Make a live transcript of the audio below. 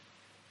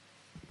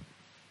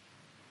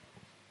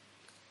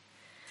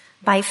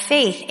By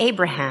faith,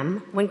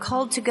 Abraham, when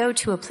called to go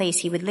to a place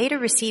he would later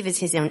receive as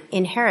his own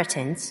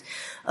inheritance,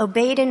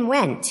 obeyed and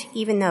went,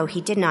 even though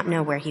he did not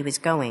know where he was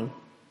going.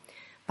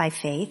 By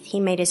faith, he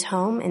made his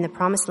home in the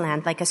promised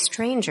land like a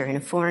stranger in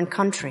a foreign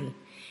country.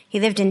 He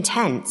lived in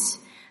tents,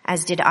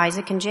 as did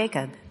Isaac and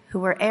Jacob, who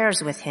were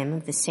heirs with him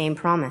of the same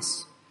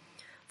promise.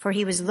 For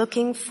he was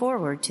looking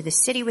forward to the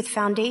city with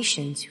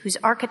foundations, whose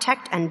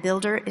architect and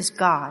builder is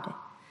God.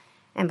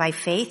 And by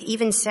faith,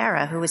 even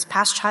Sarah, who was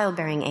past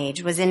childbearing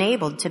age, was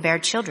enabled to bear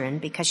children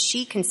because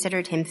she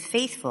considered him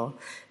faithful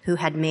who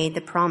had made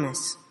the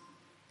promise.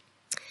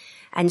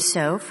 And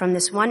so, from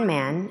this one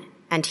man,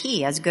 and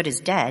he as good as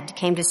dead,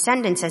 came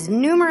descendants as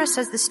numerous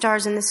as the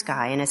stars in the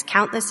sky and as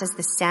countless as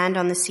the sand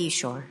on the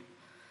seashore.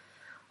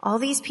 All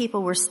these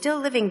people were still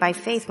living by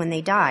faith when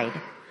they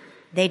died.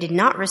 They did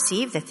not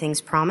receive the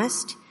things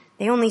promised.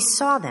 They only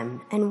saw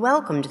them and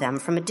welcomed them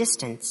from a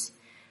distance,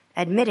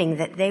 admitting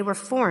that they were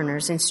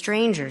foreigners and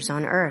strangers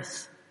on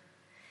earth.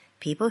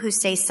 People who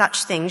say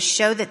such things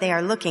show that they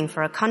are looking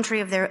for a country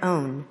of their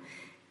own.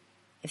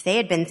 If they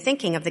had been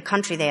thinking of the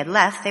country they had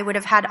left, they would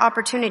have had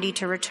opportunity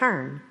to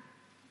return.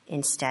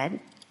 Instead,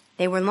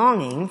 they were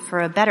longing for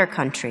a better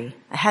country,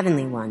 a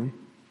heavenly one.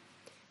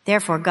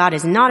 Therefore, God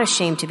is not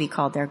ashamed to be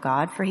called their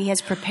God, for he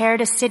has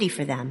prepared a city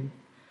for them.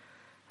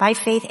 By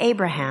faith,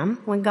 Abraham,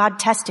 when God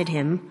tested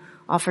him,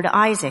 offered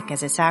Isaac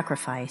as a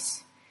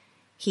sacrifice.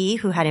 He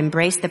who had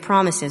embraced the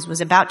promises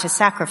was about to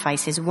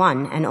sacrifice his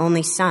one and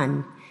only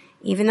son,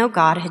 even though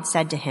God had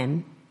said to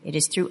him, "It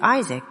is through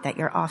Isaac that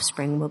your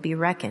offspring will be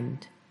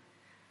reckoned."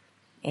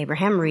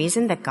 Abraham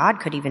reasoned that God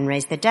could even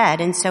raise the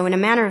dead, and so in a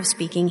manner of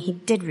speaking, he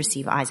did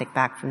receive Isaac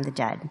back from the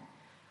dead.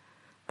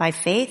 By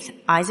faith,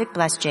 Isaac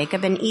blessed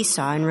Jacob and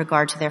Esau in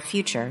regard to their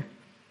future.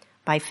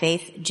 By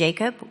faith,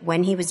 Jacob,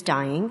 when he was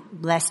dying,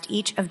 blessed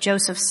each of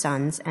Joseph's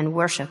sons and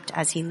worshipped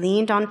as he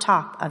leaned on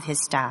top of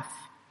his staff.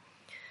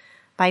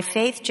 By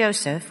faith,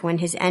 Joseph, when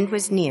his end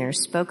was near,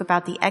 spoke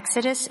about the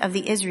exodus of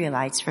the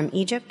Israelites from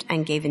Egypt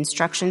and gave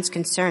instructions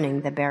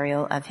concerning the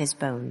burial of his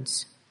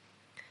bones.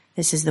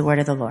 This is the word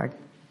of the Lord.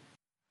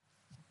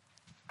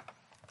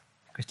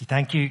 Christy,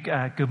 thank you.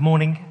 Good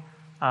morning.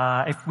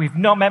 If we've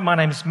not met, my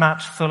name is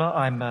Matt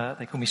Fuller.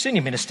 They call me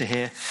senior minister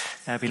here.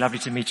 It'd be lovely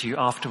to meet you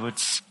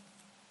afterwards.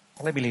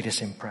 Let me lead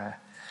us in prayer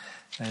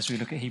as we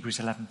look at Hebrews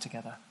 11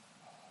 together.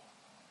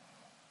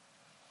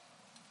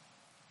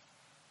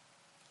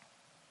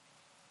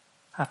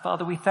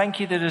 Father, we thank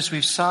you that as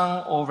we've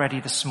sung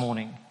already this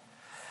morning,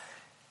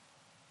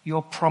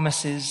 your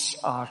promises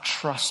are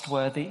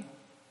trustworthy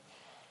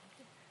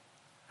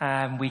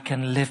and we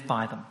can live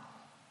by them.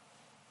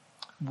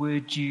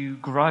 Would you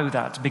grow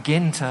that,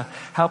 begin to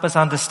help us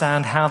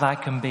understand how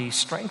that can be,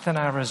 strengthen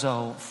our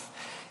resolve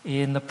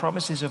in the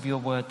promises of your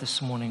word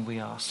this morning,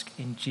 we ask.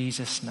 In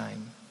Jesus'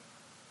 name,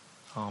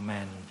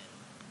 amen.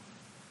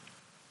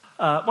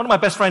 One of my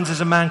best friends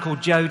is a man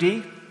called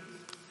Jody.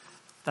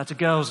 That's a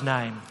girl's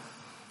name.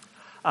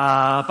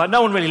 But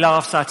no one really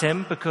laughs at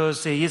him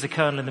because he is a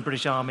colonel in the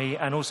British Army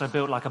and also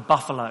built like a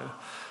buffalo.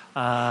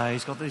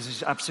 He's got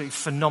this absolutely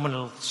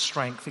phenomenal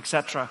strength,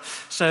 etc.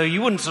 So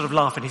you wouldn't sort of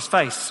laugh in his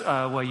face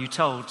were you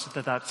told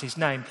that that's his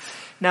name.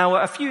 Now,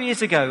 a few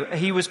years ago,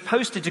 he was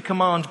posted to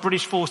command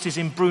British forces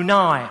in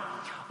Brunei.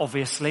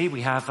 Obviously,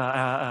 we have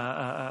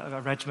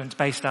a regiment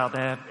based out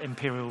there,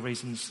 imperial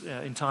reasons,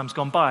 in times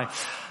gone by.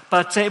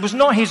 But it was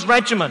not his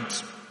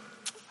regiment.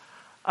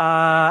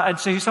 And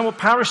so he somewhat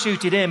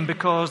parachuted in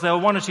because there were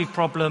one or two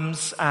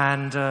problems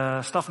and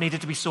stuff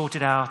needed to be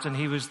sorted out, and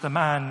he was the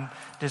man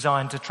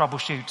designed to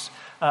troubleshoot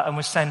and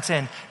was sent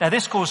in. Now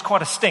this caused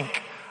quite a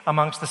stink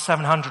amongst the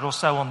 700 or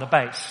so on the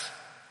base.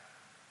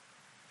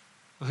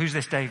 Well, who's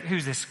this Dave?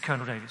 Who's this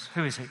Colonel Davies?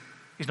 Who is he?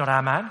 He's not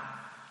our man.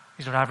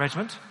 He's not our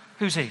regiment.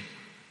 Who's he?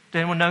 Did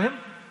anyone know him?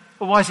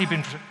 Well, why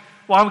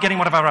are we getting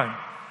one of our own?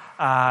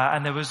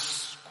 And there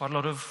was quite a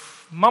lot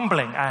of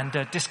mumbling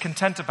and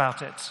discontent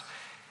about it.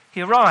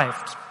 He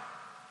arrived,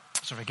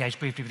 sort of engaged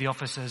briefly with the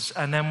officers,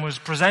 and then was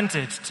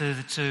presented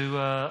to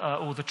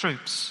all the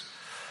troops.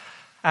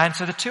 And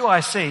so the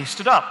 2IC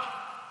stood up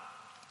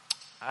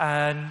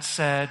and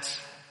said,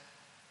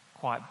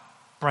 quite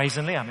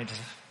brazenly, I mean, it's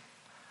a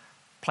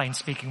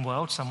plain-speaking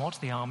world somewhat,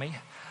 the army,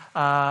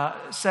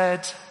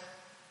 said,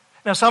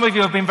 "Now some of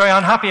you have been very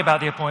unhappy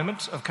about the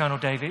appointment of Colonel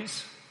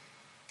Davies.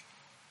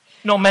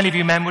 Not many of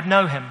you men would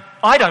know him.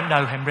 I don't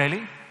know him,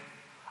 really.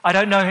 I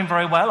don't know him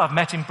very well. I've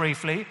met him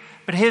briefly.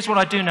 But here's what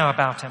I do know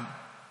about him.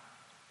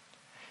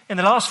 In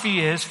the last few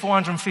years,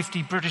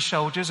 450 British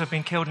soldiers have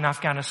been killed in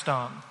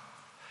Afghanistan.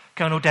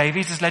 Colonel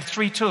Davies has led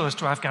 3 tours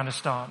to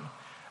Afghanistan,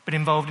 but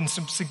involved in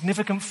some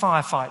significant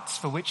firefights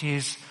for which he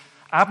is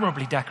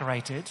admirably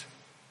decorated.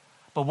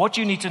 But what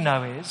you need to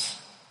know is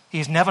he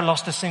has never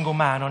lost a single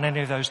man on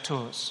any of those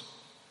tours.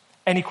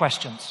 Any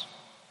questions?"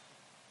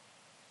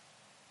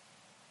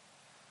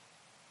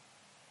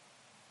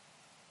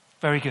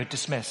 Very good,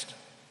 dismissed.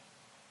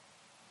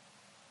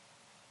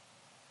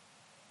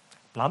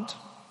 Blunt.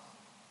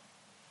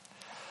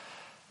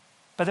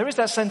 But there is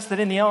that sense that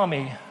in the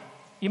army,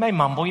 you may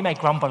mumble, you may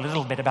grumble a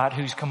little bit about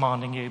who's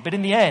commanding you, but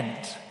in the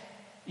end,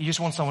 You just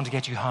want someone to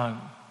get you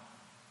home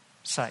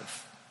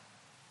safe.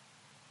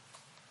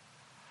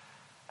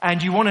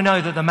 And you want to know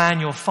that the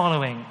man you're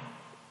following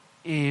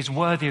is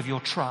worthy of your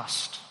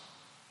trust.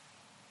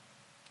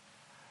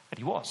 And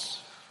he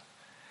was.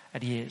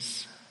 And he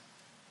is.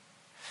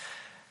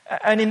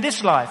 And in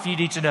this life, you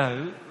need to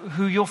know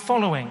who you're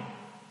following.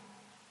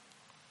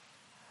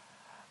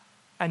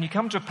 And you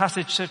come to a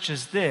passage such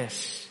as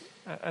this,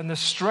 and the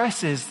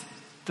stress is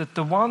that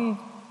the one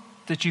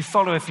that you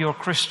follow, if you're a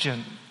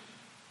Christian,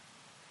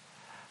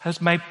 has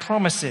made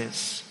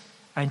promises,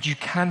 and you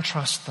can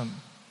trust them.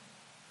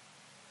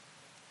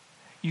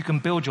 You can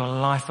build your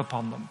life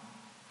upon them.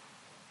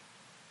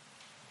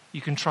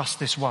 You can trust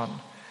this one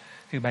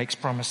who makes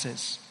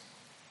promises.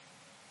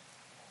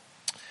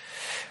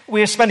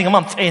 We're spending a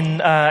month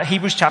in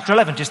Hebrews chapter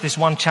 11, just this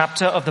one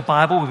chapter of the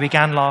Bible we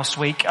began last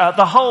week.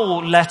 The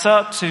whole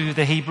letter to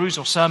the Hebrews,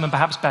 or sermon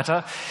perhaps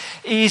better,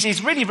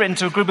 is really written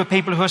to a group of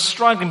people who are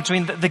struggling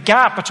between the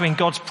gap between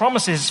God's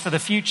promises for the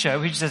future,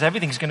 which says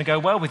everything's going to go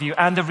well with you,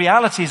 and the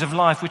realities of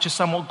life, which are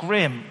somewhat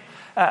grim.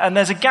 And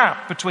there's a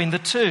gap between the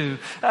two.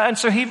 And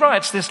so he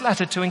writes this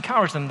letter to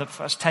encourage them. The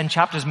first 10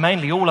 chapters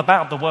mainly all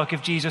about the work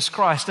of Jesus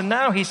Christ. And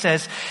now he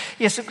says,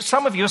 yes,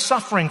 some of you are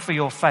suffering for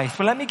your faith.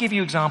 Well, let me give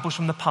you examples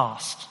from the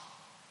past.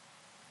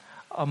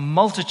 A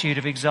multitude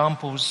of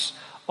examples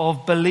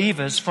of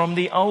believers from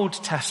the Old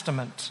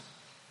Testament.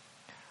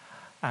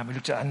 And we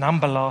looked at a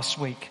number last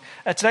week.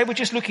 Today we're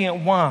just looking at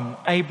one,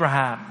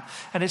 Abraham.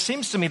 And it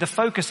seems to me the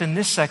focus in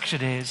this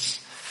section is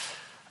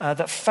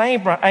that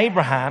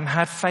Abraham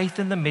had faith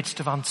in the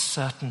midst of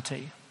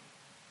uncertainty.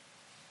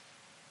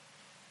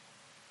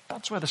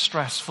 That's where the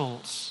stress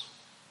falls.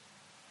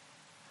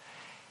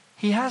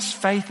 He has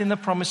faith in the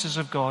promises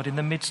of God in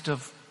the midst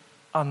of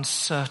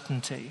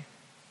uncertainty.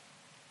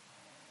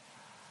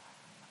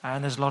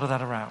 And there's a lot of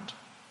that around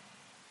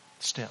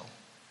still.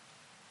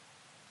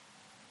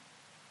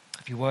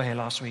 If you were here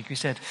last week, we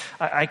said,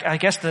 I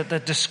guess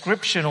the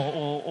description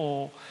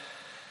or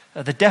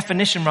the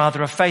definition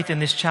rather of faith in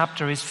this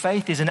chapter is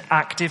faith is an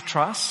active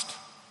trust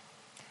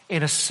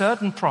in a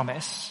certain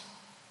promise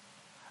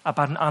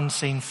about an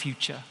unseen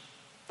future.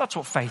 That's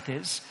what faith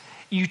is.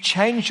 You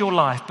change your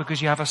life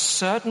because you have a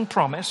certain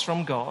promise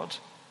from God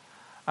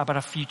about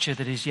a future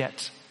that is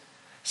yet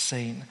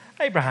seen.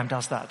 Abraham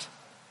does that,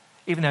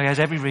 even though he has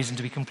every reason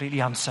to be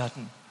completely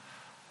uncertain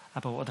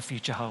about what the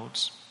future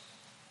holds.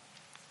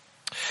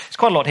 It's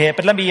quite a lot here,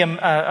 but let me,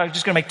 I'm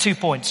just going to make 2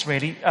 points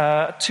really,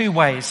 2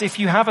 ways. If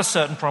you have a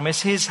certain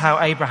promise, here's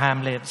how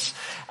Abraham lives.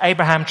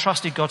 Abraham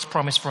trusted God's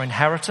promise for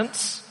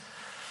inheritance,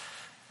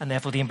 and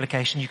therefore the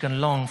implication you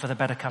can long for the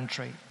better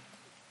country.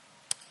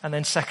 And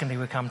then secondly,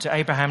 we come to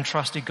Abraham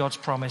trusted God's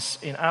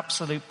promise in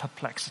absolute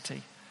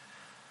perplexity.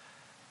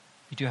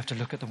 You do have to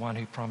look at the one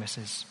who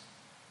promises.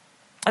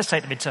 Let's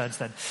take the midterms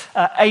then.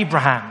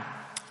 Abraham,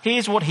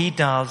 here's what he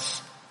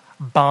does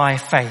by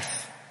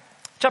faith.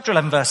 Chapter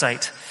 11, verse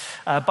 8.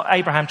 But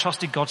Abraham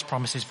trusted God's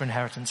promises for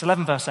inheritance.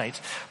 11 verse 8.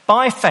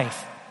 By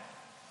faith,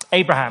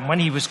 Abraham, when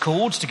he was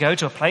called to go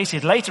to a place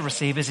he'd later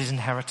receive as his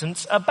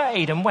inheritance,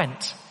 obeyed and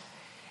went,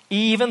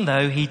 even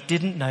though he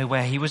didn't know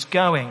where he was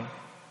going.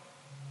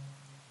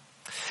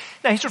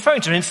 Now he's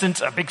referring to an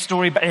instance, a big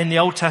story in the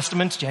Old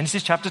Testament,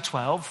 Genesis chapter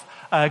 12.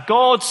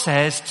 God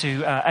says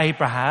to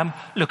Abraham,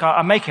 look,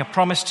 I'm making a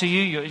promise to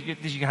you. You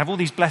can have all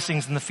these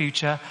blessings in the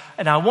future,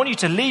 and I want you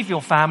to leave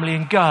your family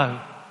and go.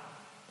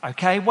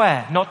 Okay,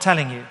 where? Not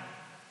telling you.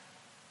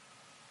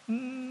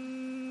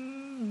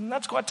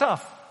 That's quite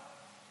tough.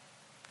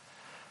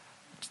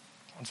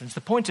 That's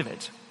the point of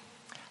it.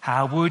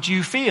 How would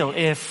you feel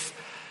if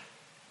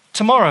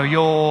tomorrow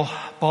your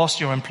boss,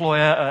 your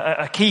employer,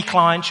 a key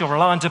client you're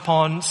reliant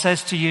upon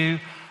says to you,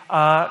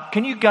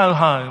 can you go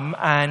home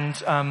and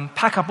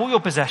pack up all your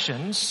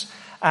possessions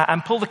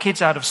and pull the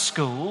kids out of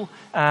school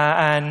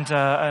and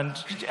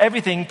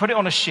everything, put it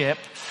on a ship,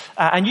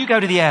 and you go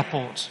to the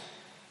airport,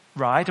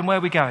 right? And where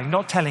are we going?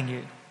 Not telling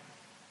you.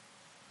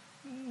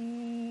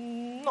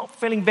 Not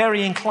feeling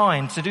very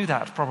inclined to do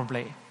that,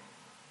 probably.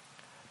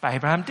 But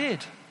Abraham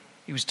did.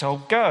 He was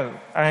told, go.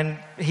 And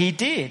he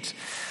did.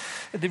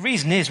 The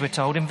reason is, we're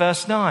told in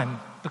verse 9,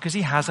 because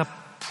he has a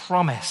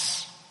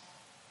promise.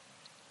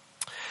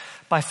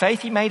 By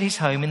faith, he made his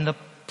home in the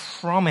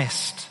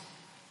promised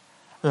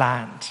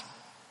land.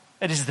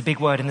 This is the big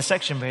word in the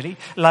section, really.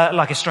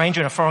 Like a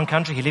stranger in a foreign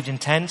country, he lived in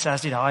tents,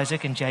 as did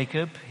Isaac and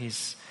Jacob,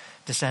 his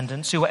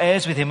descendants, who were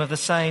heirs with him of the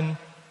same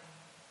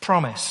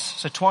promise.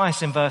 So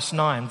twice in verse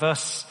 9.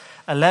 Verse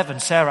 11,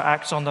 Sarah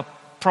acts on the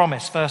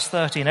promise. Verse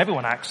 13,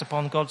 everyone acts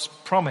upon God's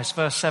promise.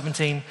 Verse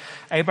 17,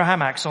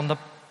 Abraham acts on the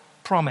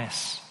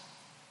promise.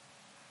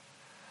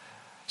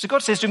 So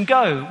God says to him,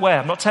 go. Where?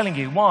 I'm not telling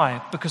you.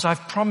 Why? Because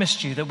I've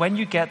promised you that when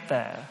you get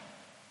there,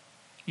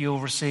 you'll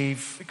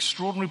receive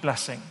extraordinary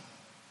blessing.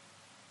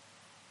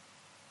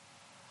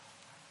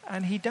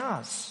 And he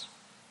does.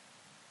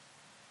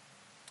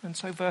 And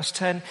so verse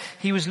 10,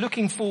 he was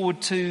looking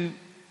forward to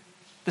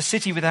the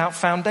city without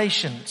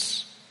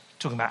foundations.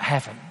 Talking about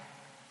heaven.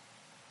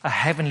 A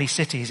heavenly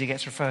city, as it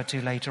gets referred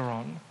to later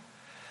on,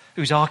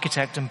 whose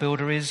architect and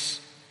builder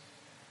is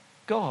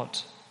God.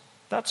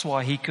 That's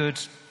why he could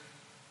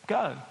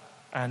go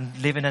and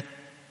live in a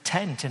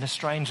tent in a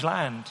strange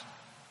land.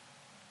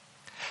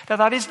 Now,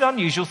 that is an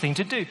unusual thing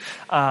to do.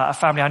 A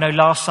family I know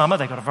last summer,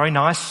 they got a very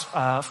nice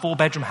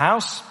 4-bedroom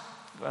house.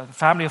 A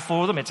family of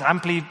 4 of them. It's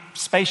amply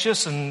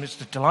spacious and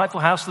it's a delightful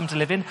house for them to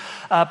live in.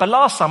 But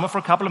last summer, for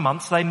a couple of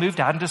months, they moved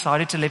out and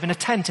decided to live in a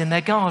tent in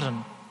their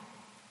garden.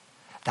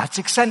 That's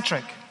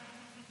eccentric.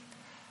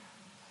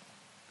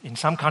 In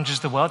some countries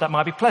of the world, that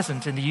might be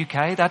pleasant. In the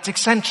UK, that's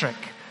eccentric.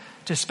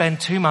 To spend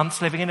 2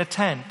 months living in a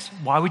tent.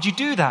 Why would you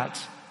do that?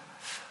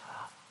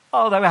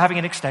 Oh, they were having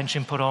an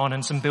extension put on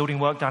and some building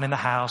work done in the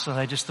house, and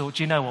they just thought,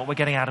 you know what, we're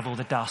getting out of all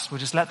the dust.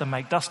 We'll just let them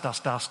make dust,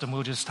 and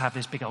we'll just have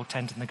this big old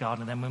tent in the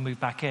garden, and then we'll move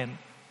back in.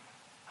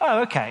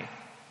 Oh, okay.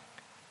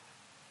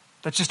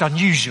 That's just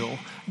unusual.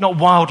 Not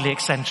wildly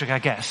eccentric, I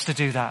guess, to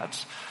do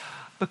that.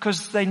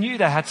 Because they knew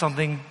they had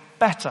something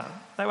better.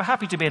 They were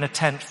happy to be in a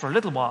tent for a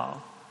little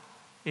while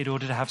in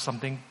order to have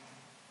something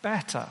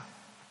better.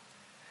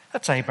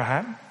 That's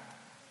Abraham.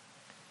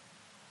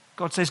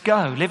 God says,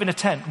 go, live in a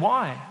tent.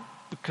 Why?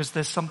 Because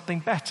there's something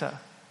better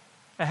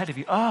ahead of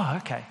you. Oh,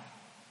 okay.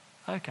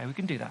 Okay, we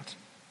can do that.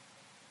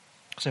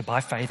 So by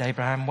faith,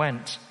 Abraham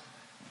went.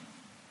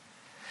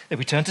 Then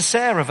we turn to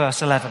Sarah,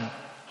 verse 11.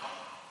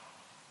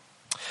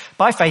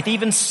 By faith,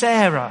 even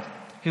Sarah,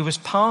 who was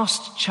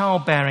past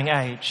childbearing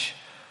age,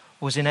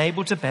 was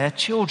enabled to bear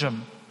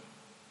children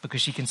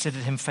because she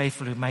considered him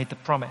faithful who made the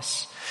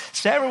promise.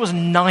 Sarah was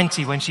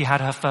 90 when she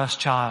had her first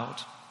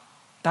child.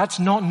 That's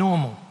not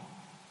normal.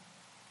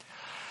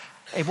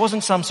 It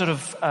wasn't some sort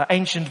of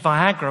ancient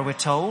Viagra, we're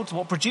told.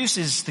 What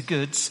produces the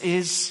goods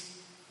is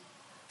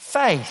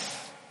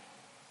faith.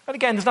 And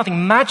again, there's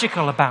nothing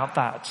magical about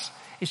that.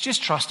 It's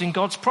just trusting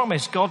God's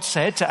promise. God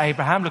said to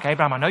Abraham, look,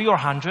 Abraham, I know you're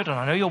 100 and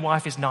I know your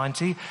wife is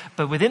 90,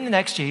 but within the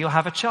next year you'll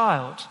have a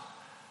child.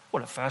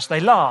 Well, at first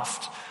they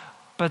laughed,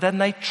 but then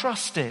they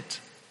trusted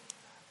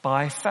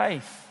by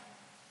faith.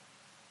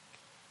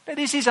 Now,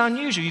 this is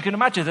unusual. You can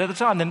imagine at the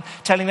time them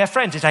telling their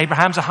friends it's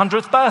Abraham's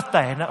 100th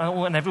birthday,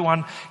 and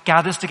everyone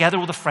gathers together,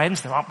 all the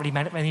friends. There aren't really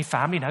many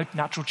family, no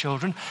natural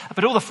children,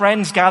 but all the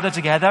friends gather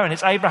together and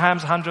it's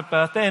Abraham's 100th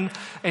birthday, and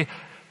he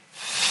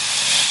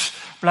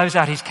blows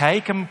out his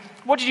cake. And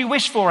what did you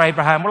wish for,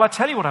 Abraham? Well, I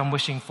tell you what I'm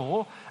wishing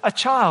for, a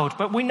child,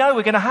 but we know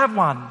we're going to have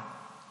one.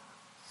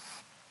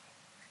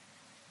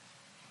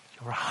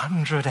 You're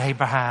 100,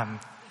 Abraham.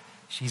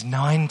 She's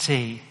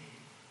 90.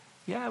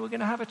 Yeah, we're going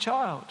to have a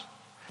child.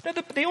 Now,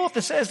 the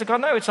author says, look, I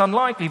know it's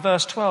unlikely,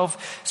 verse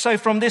 12, so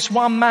from this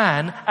one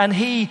man, and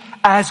he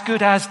as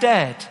good as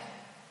dead.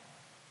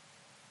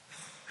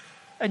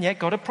 And yet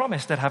God had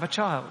promised they'd have a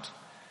child.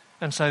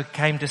 And so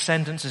came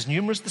descendants as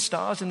numerous as the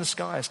stars in the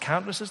sky, as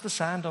countless as the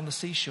sand on the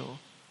seashore.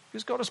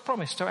 Because God has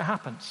promised, so it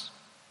happens.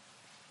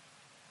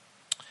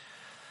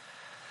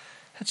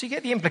 And so you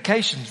get the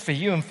implications for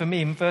you and for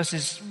me in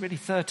verses really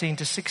 13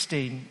 to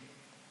 16.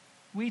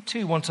 We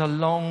too want to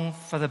long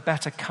for the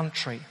better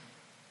country.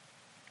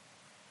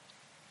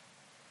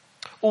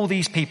 All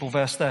these people,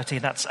 verse 13,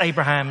 that's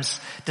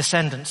Abraham's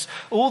descendants.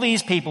 All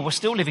these people were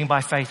still living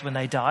by faith when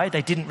they died.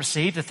 They didn't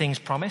receive the things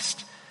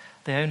promised.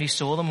 They only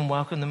saw them and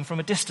welcomed them from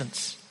a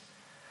distance,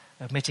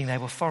 admitting they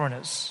were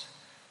foreigners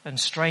and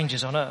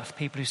strangers on earth.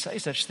 People who say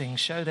such things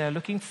show they're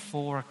looking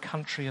for a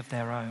country of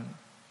their own.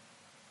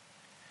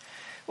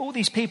 All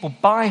these people,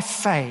 by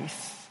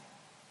faith,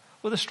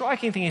 well, the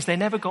striking thing is they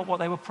never got what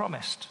they were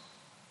promised.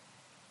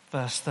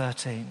 Verse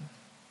 13.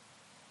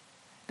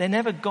 They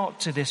never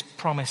got to this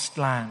promised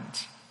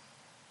land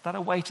that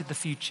awaited the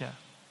future.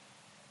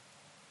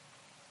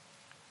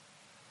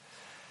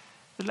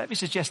 But let me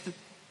suggest that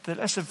the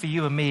lesson for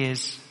you and me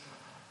is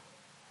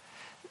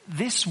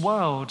this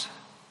world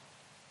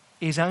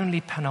is only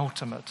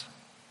penultimate.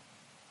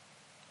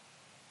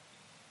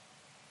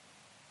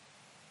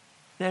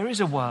 There is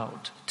a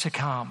world to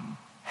come,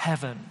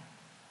 heaven,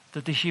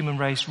 that the human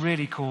race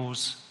really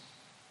calls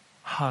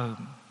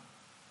home.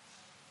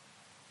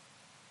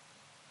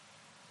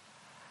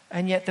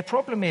 And yet the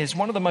problem is,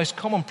 one of the most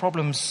common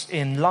problems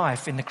in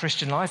life, in the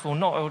Christian life, or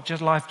not, or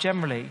just life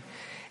generally,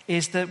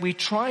 is that we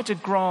try to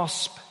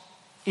grasp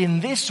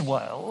in this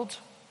world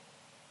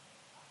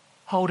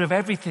hold of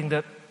everything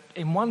that,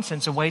 in one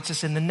sense, awaits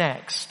us in the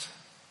next.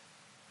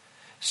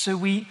 So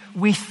we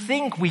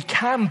think we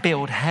can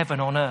build heaven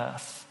on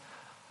earth,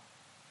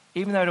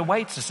 even though it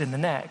awaits us in the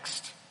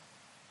next.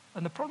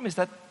 And the problem is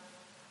that,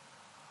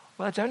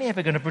 well, it's only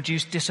ever going to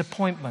produce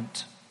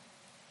disappointment.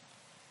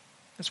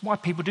 That's why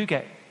people do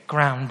get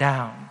ground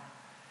down.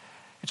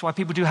 It's why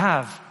people do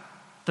have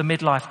the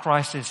midlife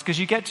crisis, because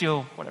you get to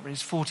your, whatever it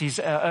is,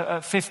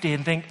 40s, 50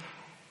 and think,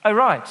 oh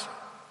right,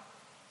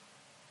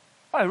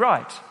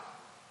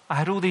 I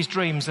had all these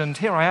dreams and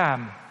here I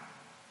am,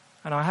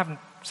 and I haven't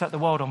set the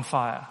world on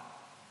fire.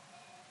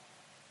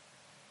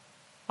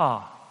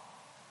 Oh.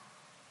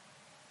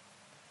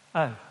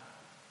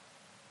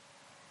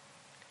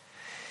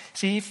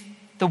 See, if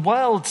the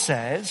world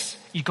says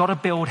you've got to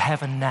build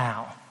heaven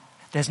now,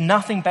 there's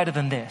nothing better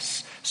than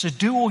this. So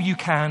do all you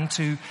can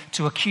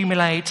to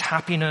accumulate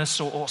happiness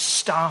or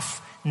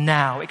stuff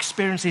now.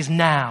 Experience is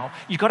now.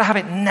 You've got to have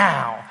it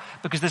now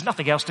because there's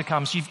nothing else to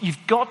come. So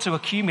you've got to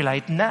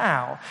accumulate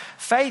now.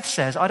 Faith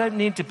says, I don't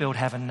need to build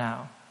heaven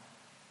now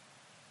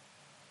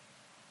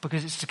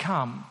because it's to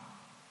come.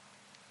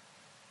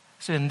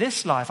 So in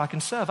this life, I can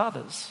serve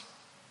others.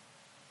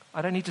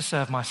 I don't need to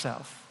serve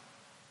myself.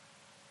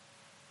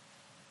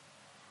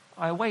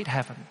 I await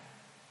heaven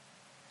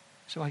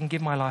so I can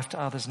give my life to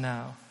others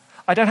now.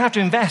 I don't have to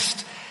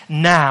invest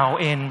now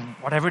in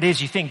whatever it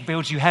is you think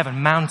builds you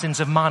heaven, mountains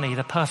of money,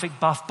 the perfect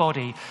buff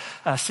body,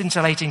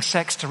 scintillating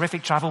sex,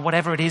 terrific travel,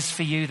 whatever it is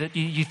for you that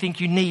you think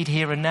you need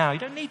here and now. You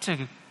don't need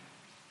to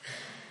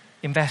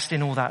invest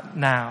in all that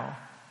now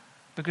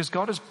because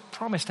God has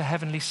promised a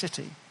heavenly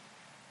city.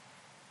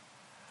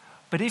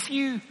 But if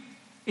you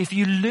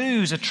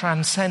lose a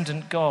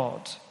transcendent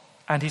God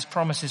and his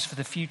promises for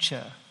the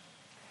future,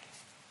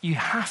 you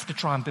have to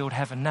try and build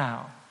heaven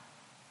now.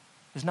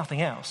 There's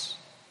nothing else.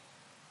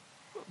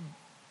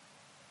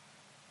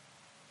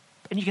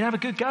 And you can have a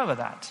good go at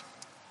that.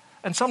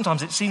 And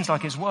sometimes it seems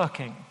like it's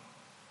working.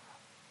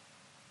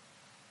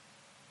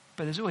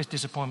 But there's always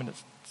disappointment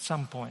at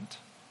some point.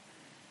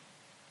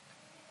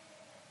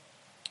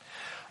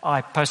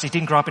 I personally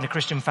didn't grow up in a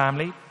Christian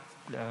family.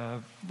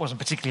 Wasn't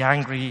particularly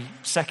angry,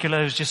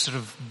 secular, was just sort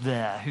of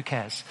there, who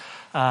cares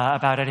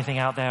about anything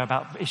out there,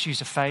 about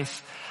issues of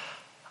faith.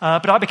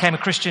 But I became a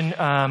Christian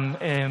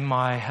in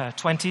my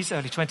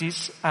early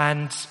 20s,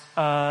 and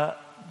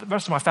the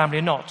rest of my family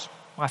are not.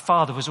 My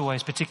father was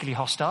always particularly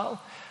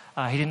hostile.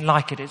 He didn't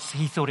like it.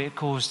 He thought it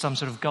caused some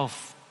sort of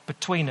gulf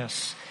between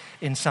us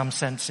in some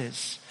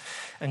senses.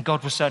 And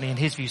God was certainly, in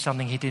his view,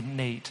 something he didn't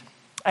need.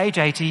 Age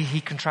 80,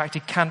 he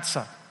contracted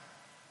cancer.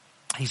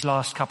 His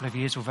last couple of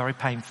years were very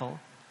painful.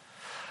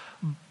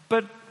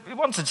 But in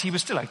one sense, he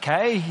was still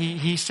okay.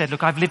 He said,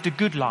 look, I've lived a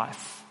good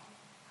life.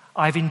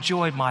 I've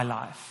enjoyed my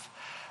life.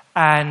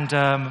 And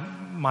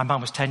my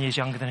mum was 10 years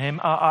younger than him.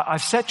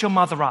 I've set your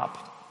mother up.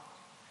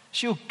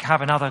 She'll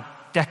have another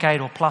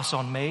decade or plus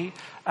on me.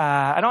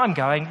 And I'm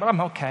going, but I'm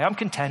okay. I'm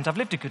content. I've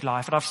lived a good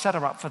life. And I've set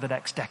her up for the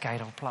next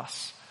decade or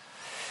plus.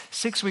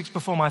 6 weeks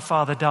before my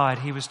father died,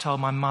 he was told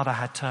my mother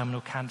had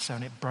terminal cancer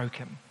and it broke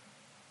him.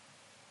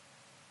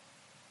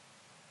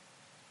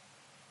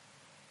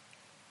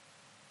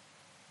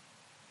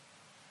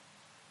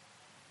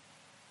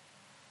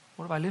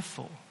 What have I lived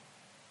for?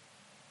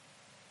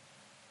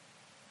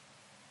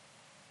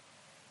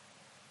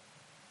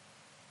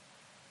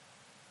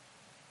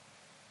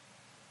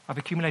 I've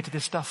accumulated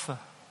this stuff for...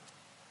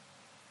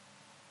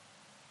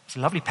 It's a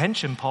lovely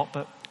pension pot,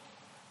 but...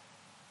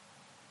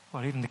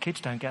 Well, even the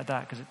kids don't get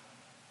that because it...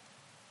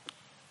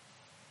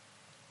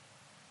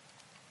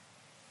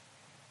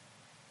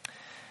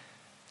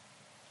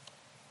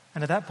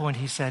 And at that point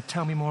he said,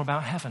 tell me more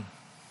about heaven.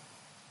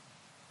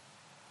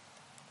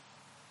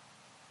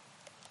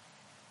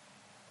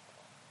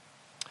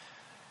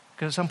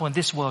 Because at some point,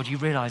 this world, you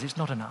realize it's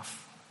not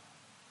enough.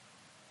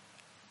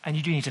 And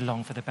you do need to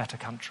long for the better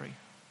country,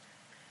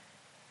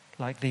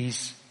 like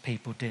these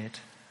people did.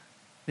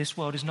 This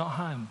world is not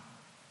home.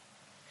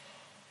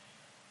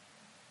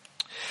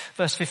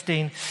 Verse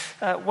 15,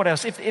 what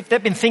else? If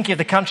they'd been thinking of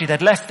the country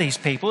they'd left these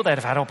people, they'd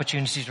have had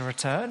opportunity to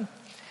return.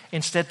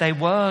 Instead, they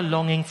were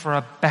longing for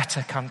a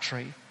better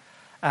country,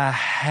 a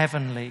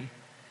heavenly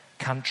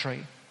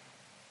country.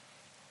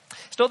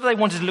 It's not that they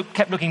wanted to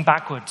kept looking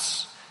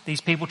backwards.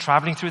 These people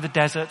traveling through the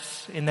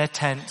deserts in their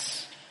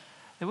tents.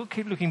 They will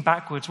keep looking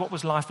backwards. What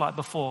was life like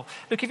before?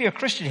 Look, if you're a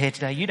Christian here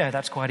today, you know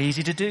that's quite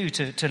easy to do,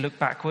 to look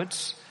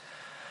backwards.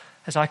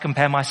 As I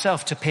compare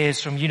myself to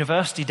peers from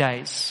university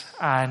days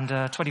and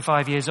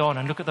 25 years on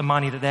and look at the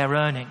money that they're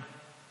earning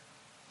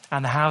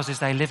and the houses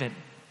they live in,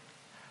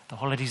 the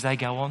holidays they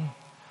go on.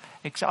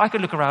 I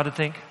could look around and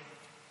think,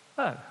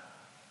 I'm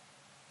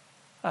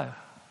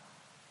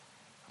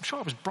sure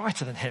I was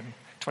brighter than him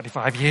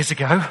 25 years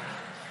ago.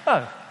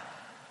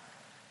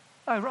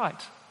 Oh,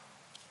 right.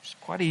 It's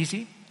quite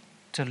easy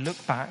to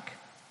look back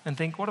and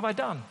think, what have I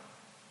done?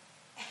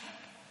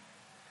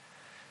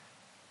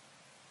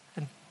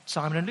 And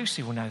Simon and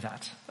Lucy will know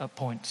that at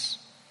points.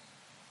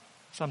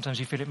 Sometimes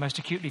you feel it most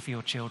acutely for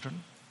your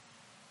children.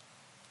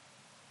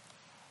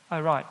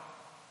 Oh, right.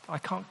 I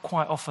can't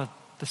quite offer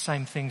the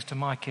same things to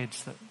my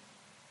kids that...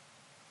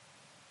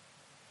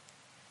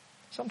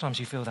 Sometimes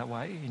you feel that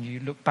way and you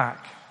look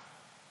back.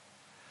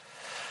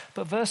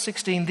 But verse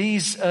 16,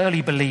 these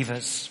early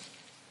believers...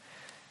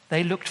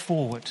 They looked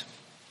forward.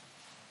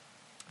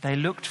 They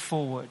looked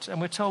forward.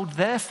 And we're told,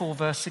 therefore,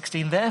 verse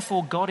 16,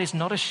 therefore God is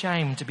not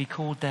ashamed to be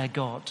called their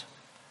God,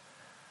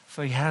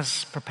 for he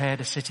has prepared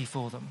a city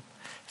for them.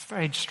 It's a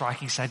very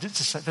striking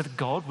sentence that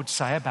God would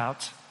say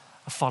about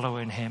a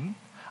follower in him.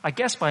 I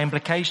guess by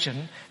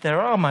implication,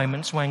 there are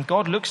moments when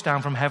God looks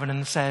down from heaven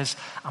and says,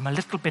 I'm a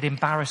little bit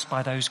embarrassed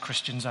by those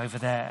Christians over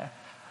there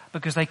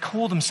because they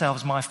call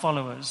themselves my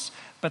followers,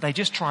 but they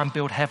just try and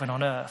build heaven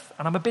on earth.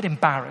 And I'm a bit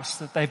embarrassed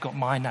that they've got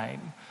my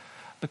name,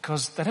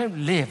 because they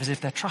don't live as if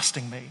they're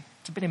trusting me.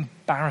 It's a bit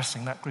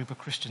embarrassing, that group of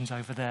Christians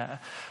over there.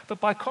 But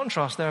by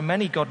contrast, there are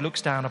many God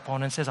looks down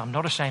upon and says, I'm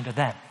not ashamed of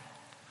them.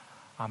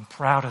 I'm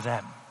proud of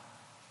them.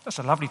 That's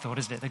a lovely thought,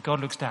 isn't it? That God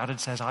looks down and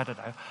says, I don't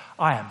know,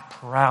 I am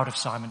proud of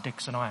Simon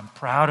Dixon. I am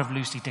proud of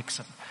Lucy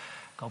Dixon.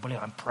 God willing,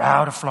 I'm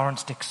proud of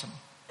Florence Dixon.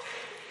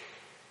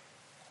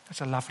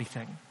 That's a lovely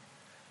thing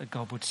that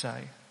God would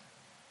say.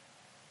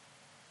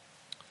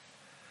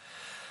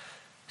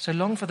 So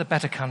long for the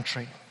better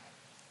country,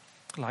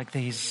 like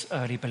these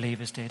early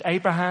believers did.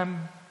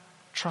 Abraham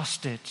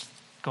trusted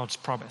God's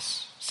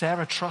promise.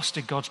 Sarah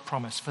trusted God's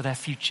promise for their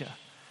future,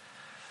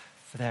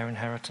 for their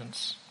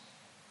inheritance.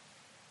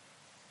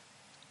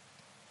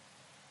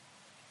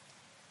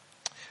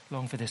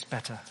 Long for this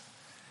better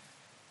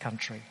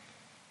country.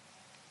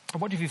 I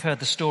wonder if you've heard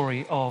the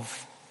story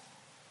of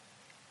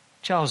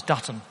Charles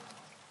Dutton.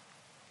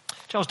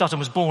 Charles Dutton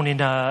was born in,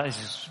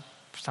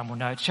 some will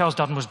know it, Charles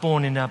Dutton was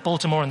born in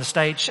Baltimore in the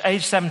States.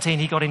 Age 17,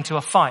 he got into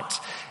a fight.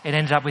 It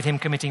ended up with him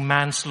committing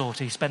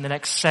manslaughter. He spent the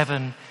next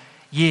 7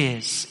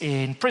 years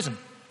in prison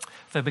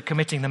for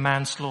committing the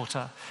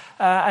manslaughter.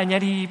 And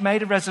yet he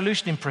made a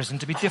resolution in prison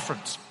to be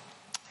different.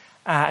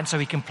 And so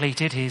he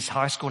completed his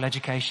high school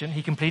education.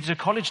 He completed a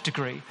college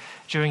degree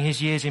during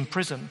his years in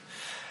prison.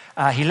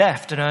 He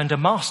left and earned a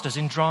master's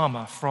in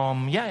drama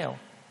from Yale.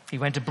 He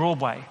went to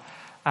Broadway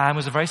and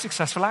was a very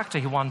successful actor.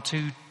 He won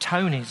 2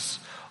 Tonys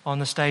on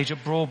the stage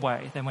at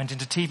Broadway, then went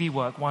into TV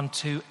work, won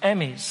 2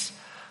 Emmys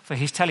for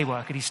his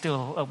telework, and he's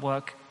still at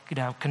work,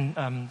 directs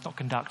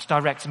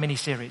a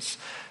miniseries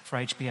for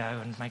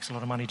HBO and makes a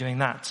lot of money doing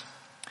that.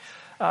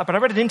 But I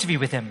read an interview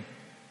with him,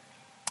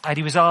 and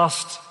he was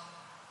asked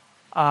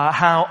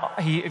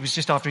it was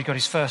just after he got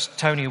his first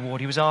Tony Award,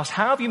 he was asked,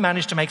 how have you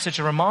managed to make such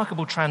a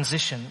remarkable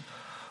transition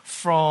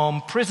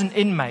from prison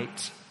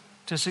inmate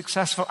to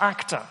successful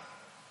actor?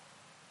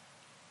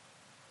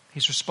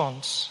 His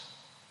response,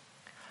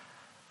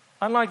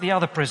 unlike the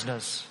other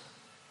prisoners,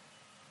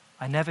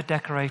 I never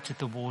decorated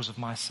the walls of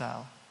my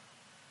cell.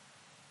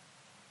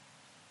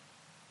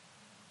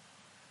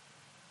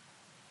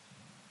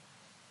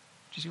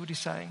 Do you see what he's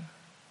saying?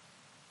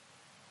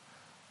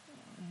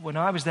 When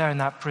I was there in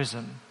that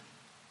prison,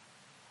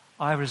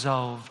 I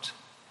resolved,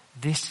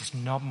 this is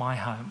not my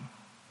home.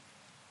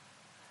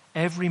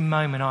 Every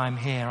moment I am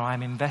here, I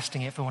am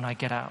investing it for when I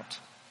get out.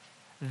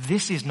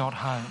 This is not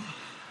home.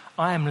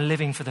 I am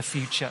living for the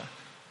future.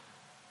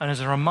 And as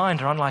a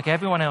reminder, unlike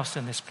everyone else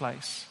in this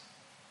place,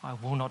 I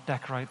will not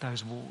decorate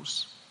those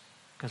walls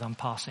because I'm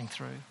passing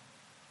through.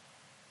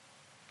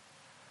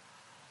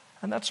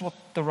 And that's what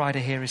the writer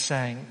here is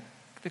saying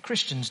the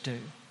Christians do.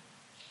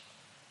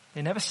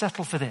 They never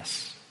settle for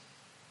this.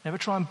 Never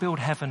try and build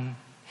heaven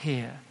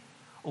here.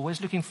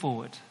 Always looking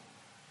forward.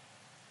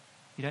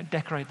 You don't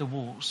decorate the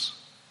walls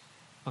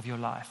of your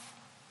life.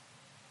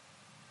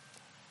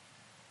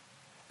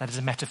 That is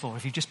a metaphor.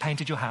 If you've just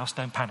painted your house,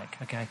 don't panic,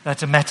 okay?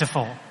 That's a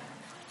metaphor.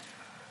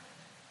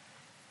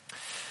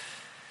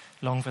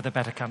 Long for the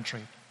better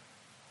country.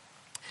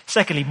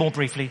 Secondly, more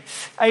briefly,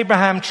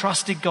 Abraham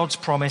trusted God's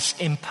promise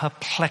in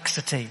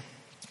perplexity.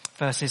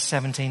 Verses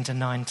 17 to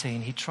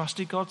 19. He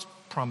trusted God's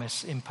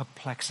promise in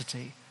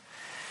perplexity.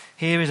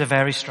 Here is a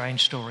very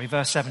strange story.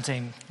 Verse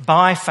 17.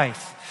 By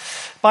faith,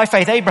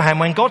 Abraham,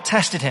 when God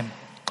tested him,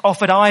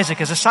 offered Isaac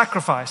as a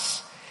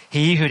sacrifice.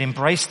 He who had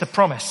embraced the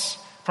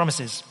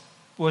promises,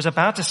 was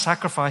about to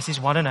sacrifice his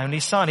one and only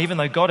son, even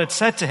though God had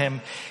said to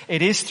him,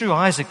 it is through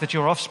Isaac that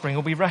your offspring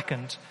will be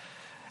reckoned.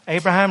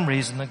 Abraham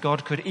reasoned that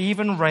God could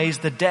even raise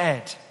the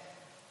dead.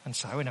 And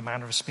so, in a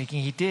manner of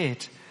speaking, he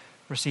did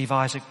receive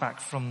Isaac back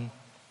from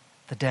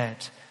the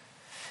dead.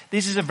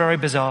 This is a very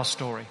bizarre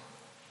story.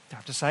 I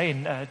have to say,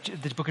 in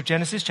the book of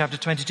Genesis, chapter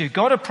 22,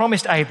 God had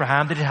promised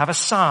Abraham that he'd have a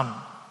son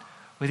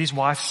with his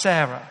wife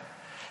Sarah.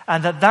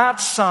 And that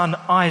son,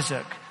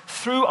 Isaac,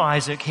 through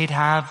Isaac, he'd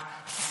have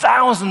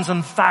thousands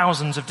and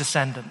thousands of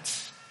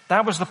descendants.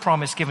 That was the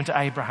promise given to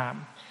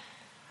Abraham.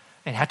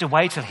 And he had to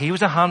wait till he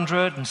was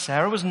 100 and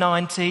Sarah was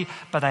 90,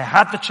 but they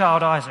had the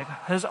child Isaac.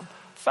 It was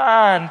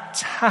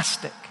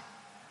fantastic.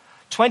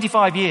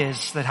 25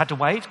 years they'd had to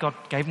wait. God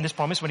gave him this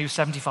promise when he was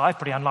 75,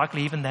 pretty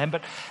unlikely even then,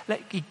 but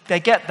they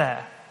get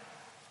there.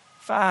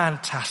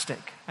 Fantastic.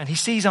 And he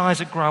sees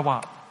Isaac grow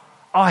up.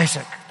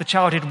 Isaac, the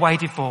child he'd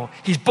waited for,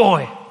 his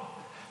boy.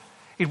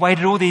 He'd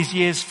waited all these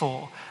years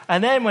for.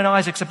 And then when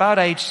Isaac's about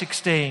age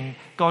 16,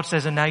 God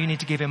says, and now you need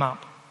to give him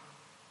up.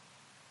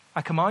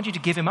 I command you to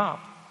give him up.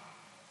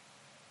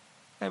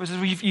 It was,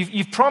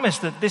 you've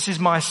promised that this is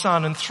my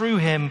son and through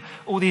him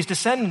all these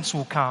descendants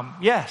will come.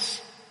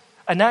 Yes.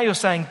 And now you're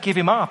saying give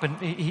him up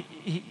and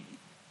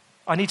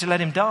I need to let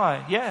him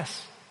die.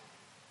 Yes.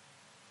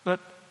 But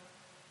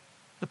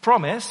the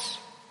promise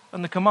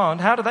and the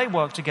command, how do they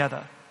work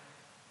together?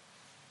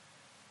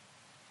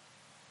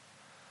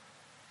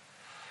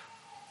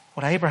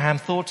 What Abraham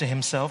thought to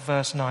himself,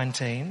 verse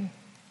 19,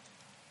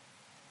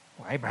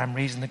 Abraham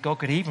reasoned that God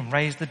could even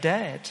raise the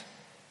dead.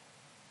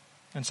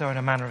 And so in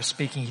a manner of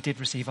speaking, he did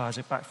receive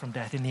Isaac back from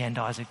death. In the end,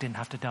 Isaac didn't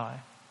have to die.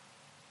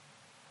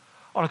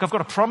 Oh, look, I've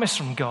got a promise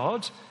from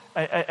God,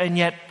 and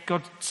yet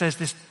God says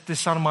this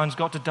son of mine's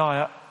got to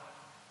die.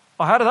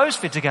 Oh, how do those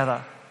fit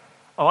together?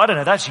 Oh, I don't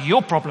know. That's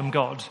your problem,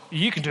 God.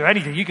 You can do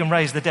anything. You can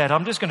raise the dead.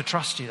 I'm just going to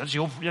trust you.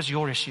 That's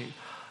your issue.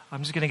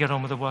 I'm just going to get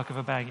on with the work of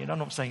obeying it. I'm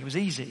not saying it was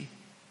easy.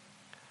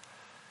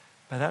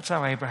 But that's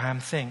how Abraham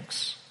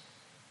thinks.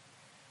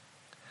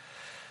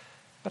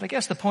 But I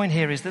guess the point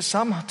here is that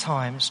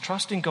sometimes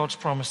trusting God's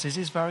promises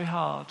is very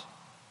hard.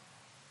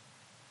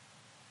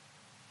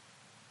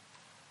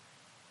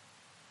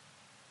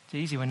 It's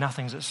easy when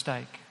nothing's at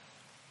stake.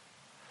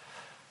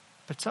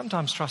 But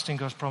sometimes trusting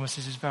God's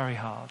promises is very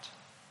hard.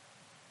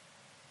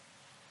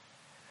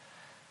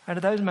 And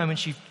at those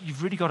moments,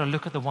 you've really got to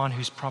look at the one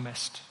who's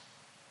promised.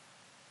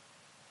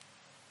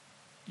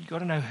 You've got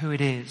to know who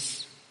it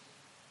is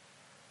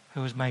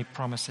who has made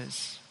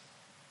promises.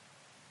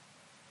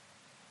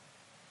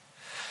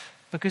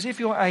 Because if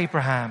you're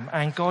Abraham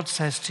and God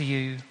says to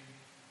you,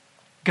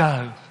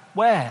 go,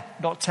 where?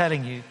 Not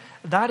telling you,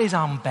 that is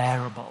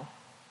unbearable.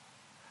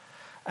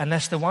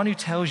 Unless the one who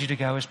tells you to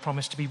go has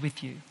promised to be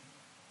with you.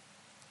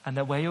 And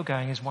that where you're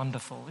going is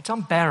wonderful. It's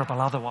unbearable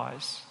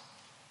otherwise.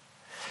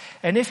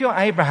 And if you're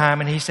Abraham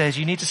and he says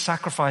you need to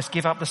sacrifice,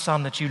 give up the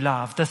son that you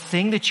love, the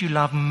thing that you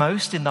love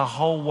most in the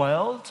whole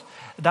world,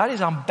 that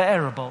is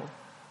unbearable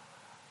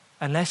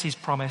unless he's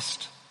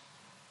promised.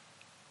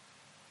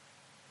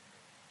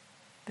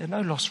 There's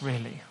no loss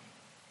really.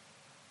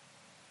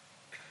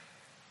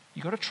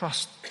 You've got to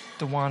trust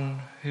the one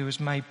who has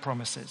made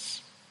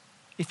promises.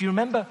 If you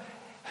remember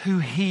who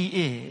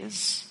he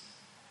is,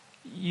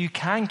 you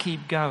can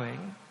keep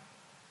going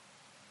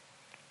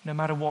no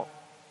matter what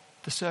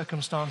the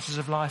circumstances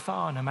of life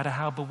are, no matter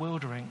how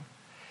bewildering.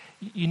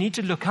 You need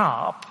to look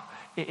up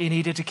in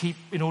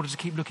order to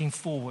keep looking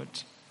forward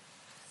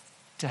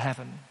to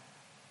heaven.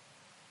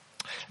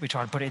 Let me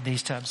try and put it in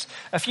these terms.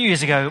 A few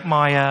years ago,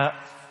 my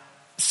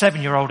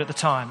 7-year-old at the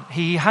time,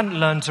 he hadn't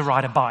learned to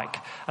ride a bike.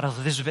 And I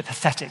thought, this is a bit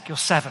pathetic. You're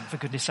 7, for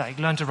goodness sake.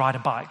 Learn to ride a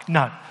bike.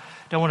 No.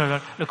 Don't want to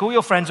learn. Look, all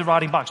your friends are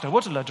riding bikes. Don't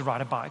want to learn to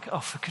ride a bike. Oh,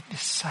 for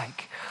goodness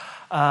sake.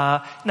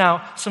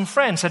 Now, some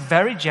friends had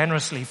very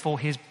generously, for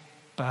his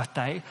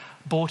birthday,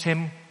 bought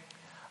him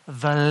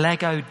the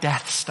Lego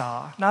Death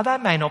Star. Now,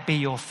 that may not be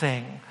your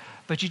thing,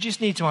 but you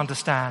just need to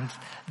understand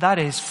that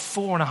is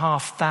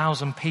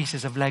 4,500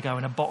 pieces of Lego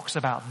in a box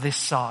about this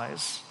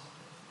size.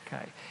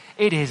 Okay,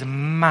 it is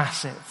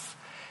massive.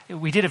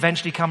 We did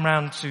eventually come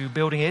round to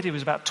building it. It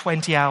was about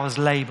 20 hours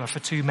labour for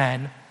 2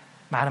 men,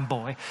 man and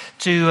boy,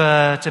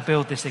 to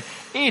build this thing.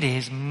 It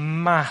is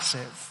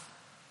massive.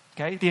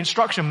 Okay, the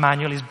instruction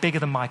manual is bigger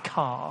than my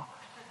car.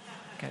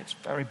 Okay, it's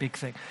a very big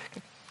thing.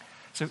 Okay.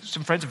 So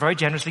some friends have very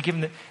generously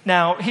given it.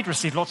 Now, he'd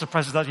received lots of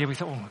presents that year. We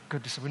thought, oh my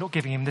goodness, we're not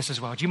giving him this as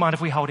well. Do you mind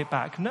if we hold it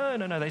back? No.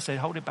 They said,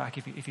 hold it back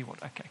if you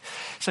want. Okay.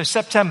 So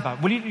September,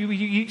 will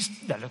you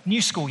no, look,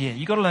 new school year.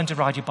 You've got to learn to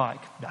ride your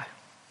bike.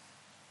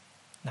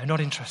 No,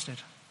 not interested.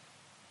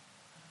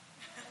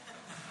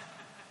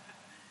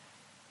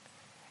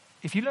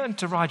 If you learn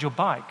to ride your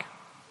bike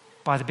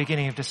by the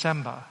beginning of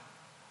December,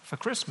 for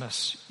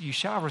Christmas, you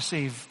shall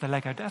receive the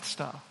Lego Death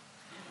Star.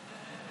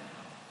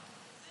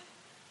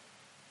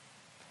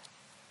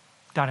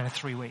 Done in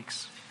 3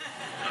 weeks.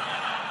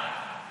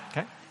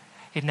 Okay?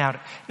 He'd nailed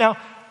it. Now,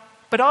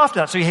 but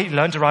after that, so he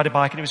learned to ride a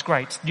bike and it was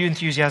great. New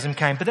enthusiasm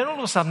came. But then all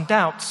of a sudden,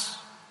 doubts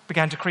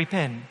began to creep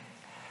in.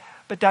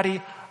 But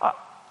Daddy, I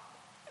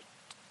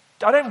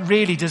don't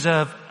really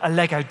deserve a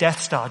Lego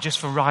Death Star just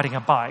for riding a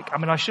bike. I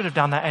mean, I should have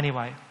done that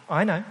anyway.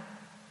 I know.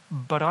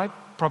 But I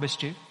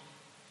promised you.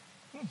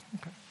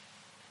 Okay.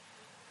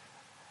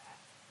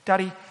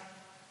 Daddy,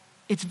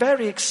 it's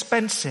very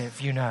expensive,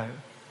 you know.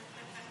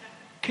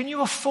 Can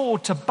you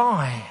afford to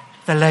buy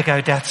the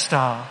Lego Death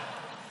Star?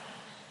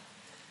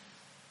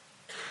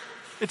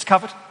 It's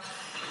covered.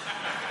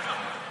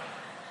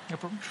 No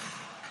problem.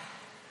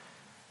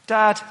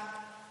 Dad,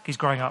 he's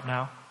growing up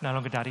now, no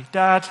longer Daddy.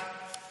 Dad,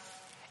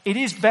 it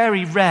is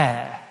very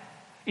rare.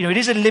 You know, it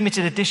is a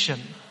limited edition.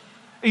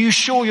 Are you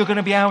sure you're going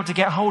to be able to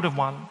get hold of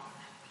one?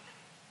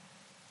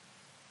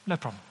 No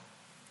problem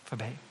for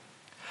me.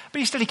 But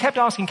he kept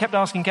asking. And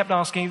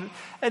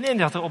in the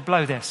end I thought, I'll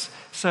blow this.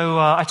 So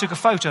I took a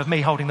photo of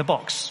me holding the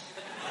box.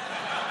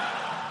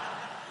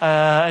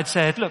 It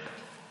said, look,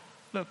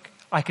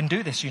 I can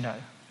do this, you know.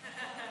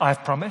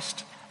 I've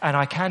promised, and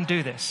I can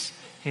do this.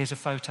 Here's a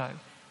photo.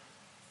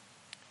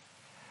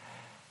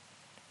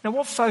 Now,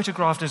 what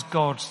photograph does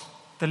God,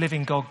 the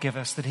living God, give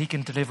us that he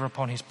can deliver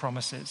upon his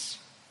promises?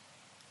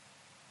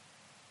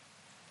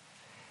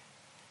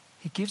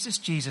 He gives us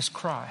Jesus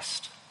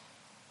Christ.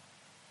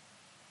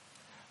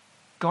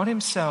 God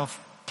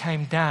himself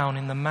came down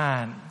in the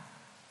man,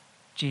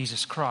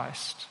 Jesus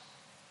Christ.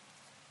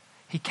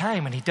 He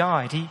came and he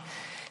died.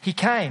 He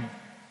came.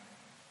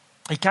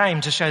 He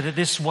came to show that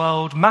this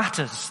world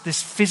matters.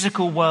 This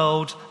physical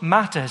world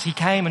matters. He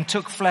came and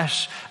took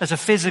flesh as a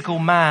physical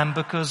man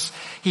because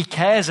he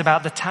cares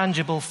about the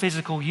tangible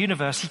physical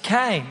universe. He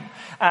came.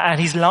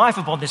 And his life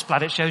upon this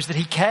planet shows that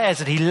he cares,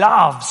 that he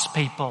loves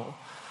people.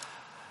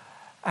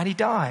 And he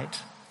died.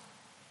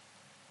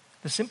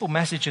 The simple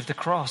message of the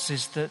cross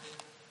is that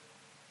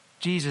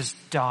Jesus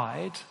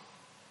died,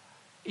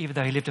 even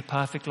though he lived a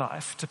perfect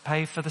life, to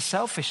pay for the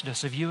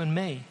selfishness of you and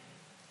me,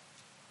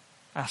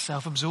 our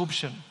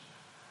self-absorption,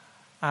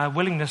 Our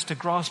willingness to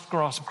grasp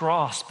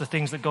the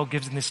things that God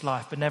gives in this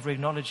life, but never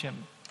acknowledge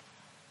him.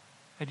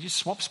 And he just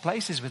swaps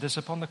places with us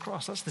upon the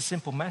cross. That's the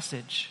simple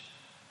message.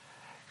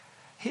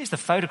 Here's the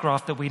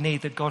photograph that we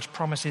need, that God's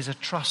promises are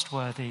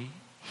trustworthy.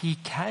 He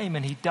came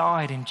and he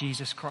died in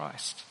Jesus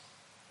Christ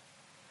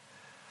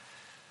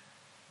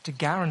to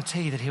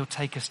guarantee that he'll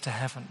take us to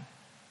heaven.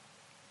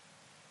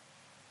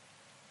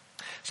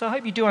 So I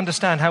hope you do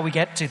understand how we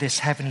get to this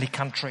heavenly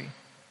country,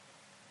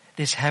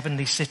 this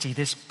heavenly city,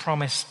 this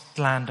promised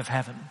land of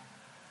heaven.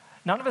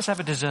 None of us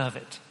ever deserve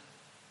it.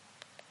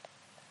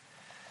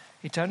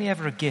 It's only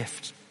ever a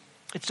gift.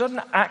 It's not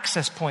an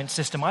access point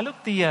system. I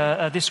looked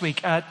this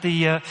week at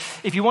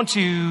if you want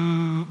to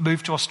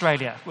move to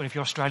Australia, well, if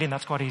you're Australian,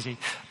 that's quite easy.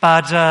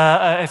 But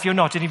if you're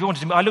not, and if you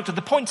wanted to, I looked at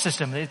the point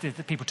system.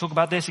 The people talk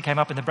about this. It came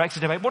up in the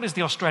Brexit debate. What is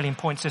the Australian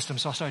point system?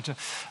 So I started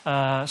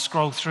to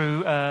scroll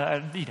through.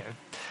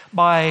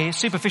 My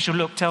superficial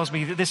look tells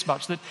me this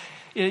much, that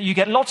you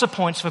get lots of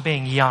points for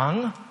being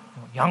young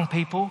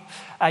people.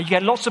 You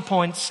get lots of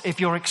points if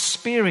you're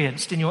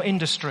experienced in your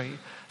industry.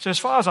 So as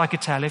far as I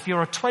could tell, if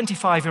you're a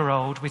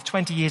 25-year-old with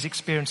 20 years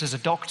experience as a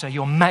doctor,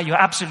 you're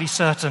absolutely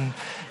certain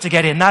to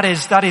get in. That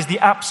is the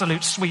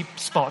absolute sweet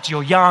spot.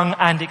 You're young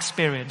and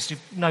experienced.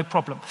 No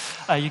problem.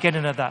 You get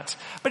in at that.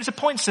 But it's a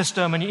point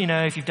system, and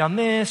if you've done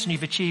this and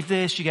you've achieved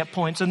this, you get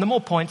points. And the more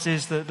points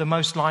is the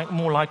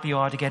more likely you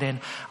are to get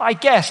in. I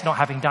guess, not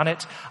having done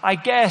it,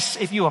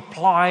 if you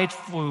applied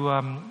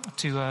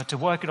to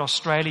work in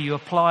Australia, you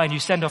apply and you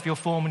send off your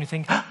form and you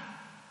think, have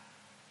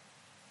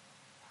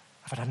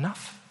I done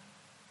enough?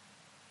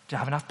 Do I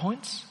have enough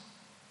points?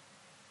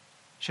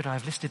 Should I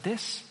have listed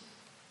this?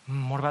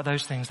 What about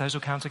those things? Those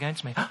will count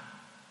against me. And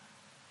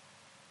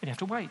you have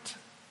to wait.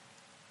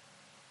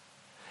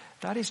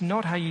 That is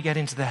not how you get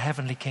into the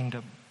heavenly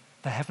kingdom,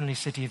 the heavenly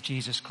city of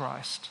Jesus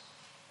Christ.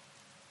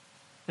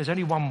 There's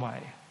only one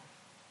way.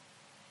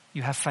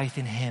 You have faith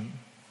in him.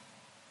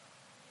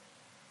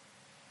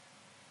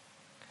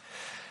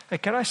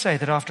 Can I say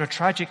that after a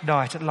tragic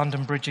night at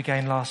London Bridge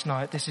again last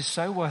night, this is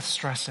so worth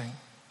stressing.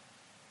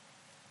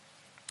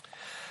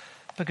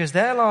 Because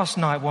there last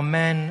night were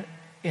men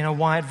in a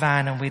white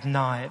van and with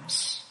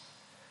knives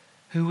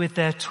who, with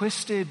their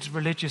twisted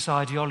religious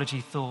ideology,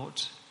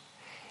 thought,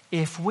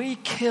 if we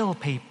kill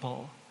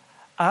people,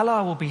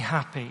 Allah will be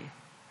happy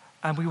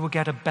and we will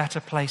get a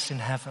better place in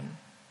heaven.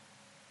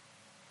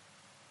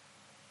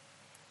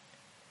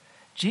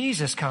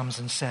 Jesus comes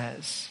and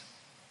says,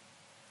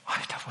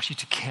 I don't want you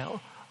to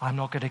kill. I'm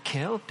not going to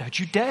kill. Don't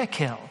you dare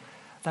kill.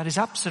 That is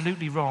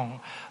absolutely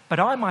wrong. But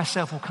I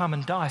myself will come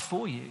and die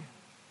for you.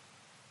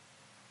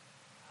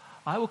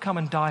 I will come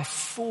and die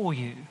for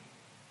you,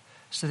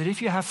 so that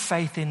if you have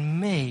faith in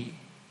me,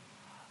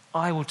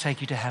 I will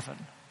take you to heaven.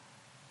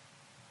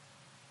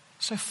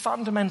 So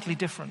fundamentally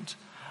different.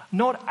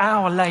 Not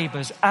our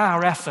labors,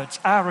 our efforts,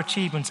 our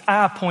achievements,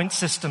 our point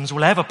systems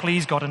will ever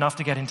please God enough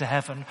to get into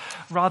heaven.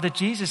 Rather,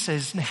 Jesus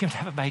says, no, you'll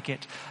never make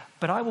it.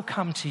 But I will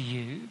come to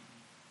you.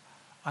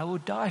 I will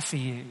die for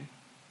you.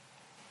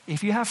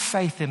 If you have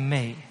faith in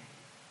me,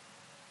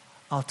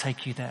 I'll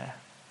take you there.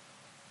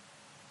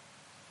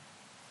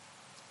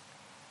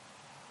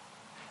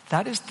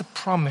 That is the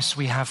promise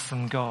we have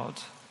from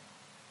God.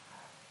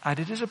 And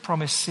it is a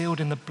promise sealed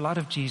in the blood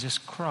of Jesus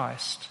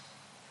Christ,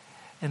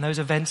 in those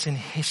events in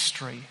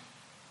history.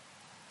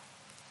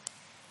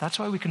 That's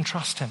why we can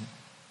trust him.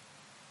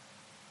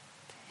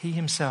 He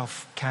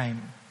himself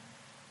came.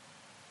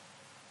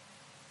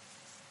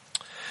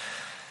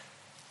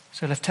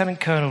 So Lieutenant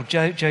Colonel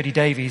Jody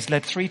Davies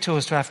led 3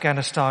 tours to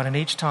Afghanistan, and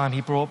each time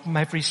he brought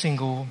every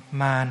single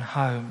man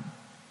home.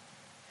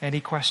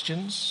 Any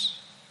questions?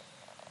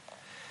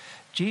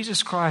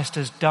 Jesus Christ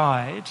has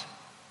died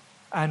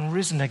and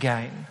risen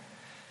again,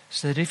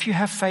 so that if you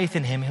have faith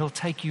in him, he'll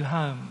take you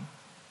home.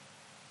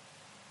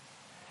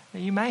 Now,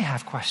 you may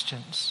have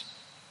questions,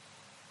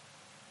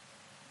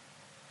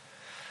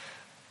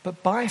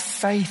 but by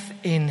faith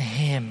in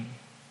him,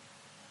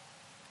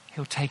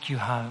 he'll take you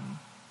home.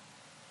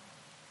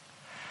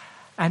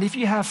 And if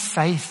you have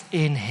faith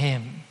in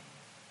him,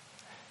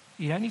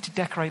 you don't need to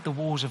decorate the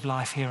walls of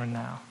life here and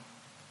now.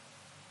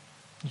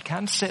 You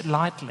can sit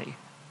lightly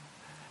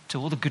to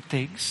all the good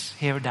things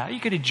here and now. You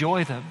can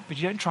enjoy them, but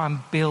you don't try and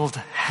build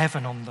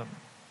heaven on them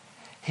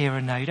here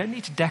and now. You don't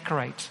need to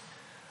decorate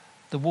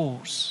the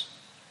walls.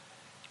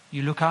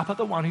 You look up at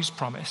the one who's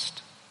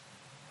promised,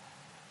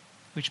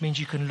 which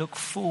means you can look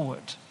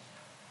forward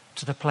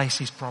to the place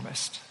he's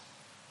promised.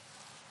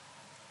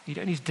 You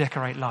don't need to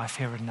decorate life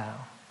here and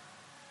now,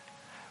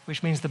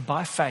 which means that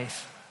by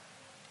faith,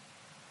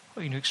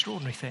 well, you can do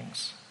extraordinary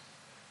things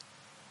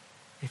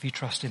if you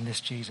trust in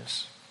this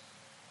Jesus.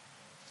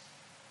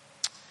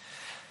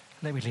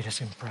 Let me lead us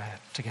in prayer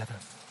together.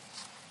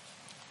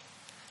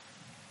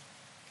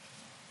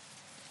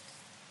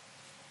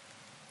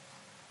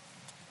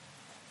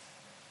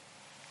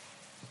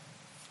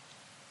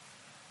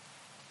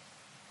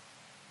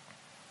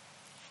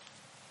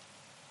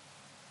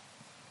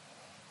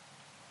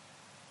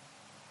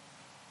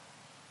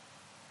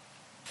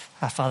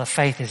 Our Father,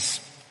 faith is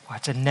Well,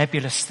 it's a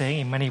nebulous thing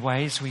in many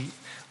ways.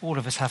 All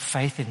of us have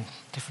faith in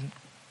different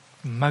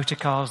motor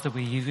cars that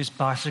we use,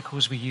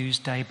 bicycles we use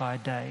day by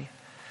day.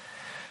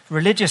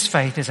 Religious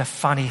faith is a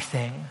funny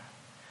thing.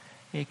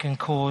 It can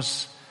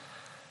cause,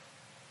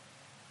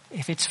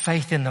 if it's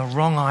faith in the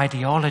wrong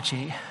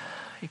ideology,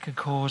 it could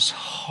cause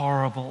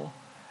horrible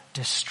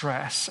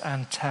distress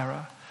and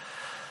terror.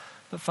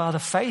 But Father,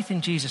 faith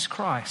in Jesus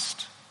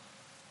Christ,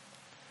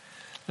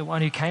 the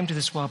one who came to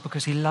this world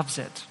because he loves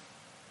it,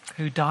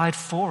 who died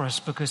for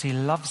us because he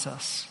loves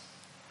us,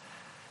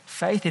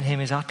 faith in him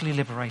is utterly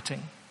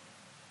liberating.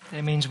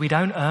 It means we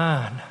don't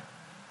earn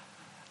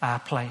our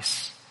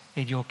place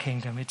in your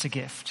kingdom. It's a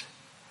gift.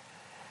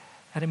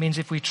 And it means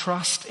if we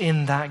trust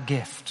in that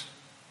gift,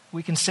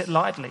 we can sit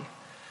lightly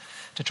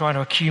to try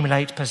to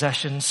accumulate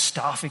possessions,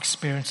 stuff,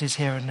 experiences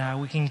here and now.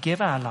 We can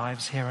give our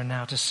lives here and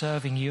now to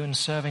serving you and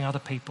serving other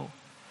people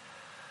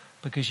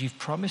because you've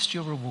promised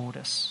you'll reward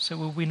us. So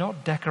will we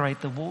not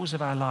decorate the walls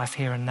of our life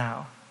here and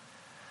now,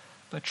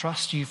 but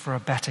trust you for a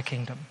better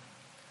kingdom,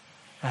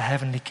 a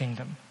heavenly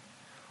kingdom,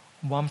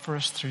 one for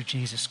us through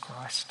Jesus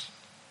Christ.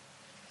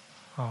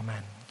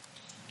 Amen.